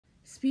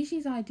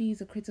Species ID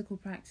is a critical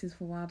practice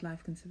for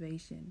wildlife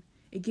conservation.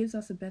 It gives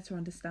us a better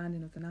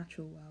understanding of the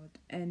natural world,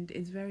 and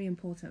it's very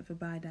important for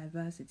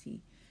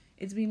biodiversity.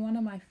 It's been one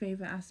of my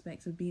favourite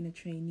aspects of being a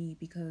trainee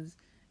because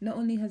not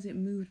only has it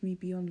moved me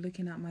beyond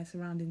looking at my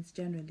surroundings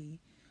generally,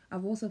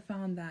 I've also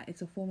found that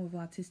it's a form of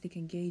artistic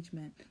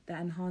engagement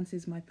that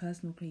enhances my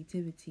personal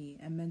creativity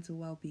and mental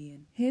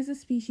well-being. Here's a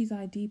species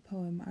ID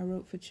poem I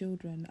wrote for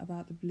children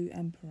about the Blue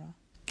Emperor.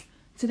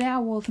 Today at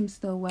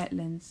Walthamstow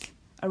Wetlands,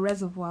 a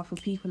reservoir for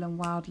people and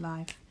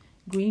wildlife,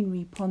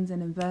 greenery, ponds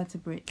and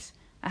invertebrates,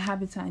 a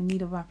habitat in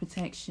need of our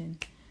protection,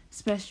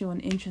 special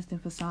and interesting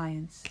for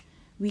science.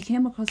 We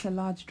came across a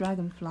large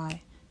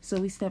dragonfly, so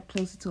we stepped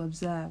closer to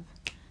observe.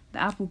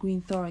 The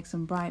apple-green thorax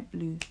and bright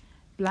blue,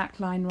 black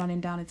line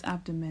running down its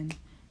abdomen.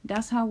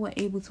 That's how we're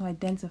able to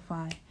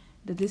identify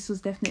that this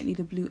was definitely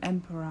the Blue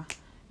Emperor,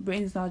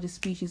 Britain's largest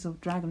species of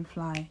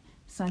dragonfly,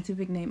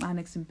 scientific name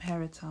Anax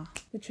imperator.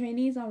 The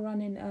trainees are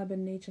running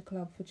Urban Nature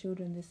Club for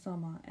children this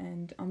summer,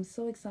 and I'm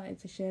so excited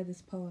to share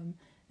this poem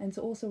and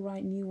to also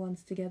write new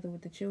ones together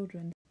with the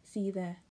children. See you there.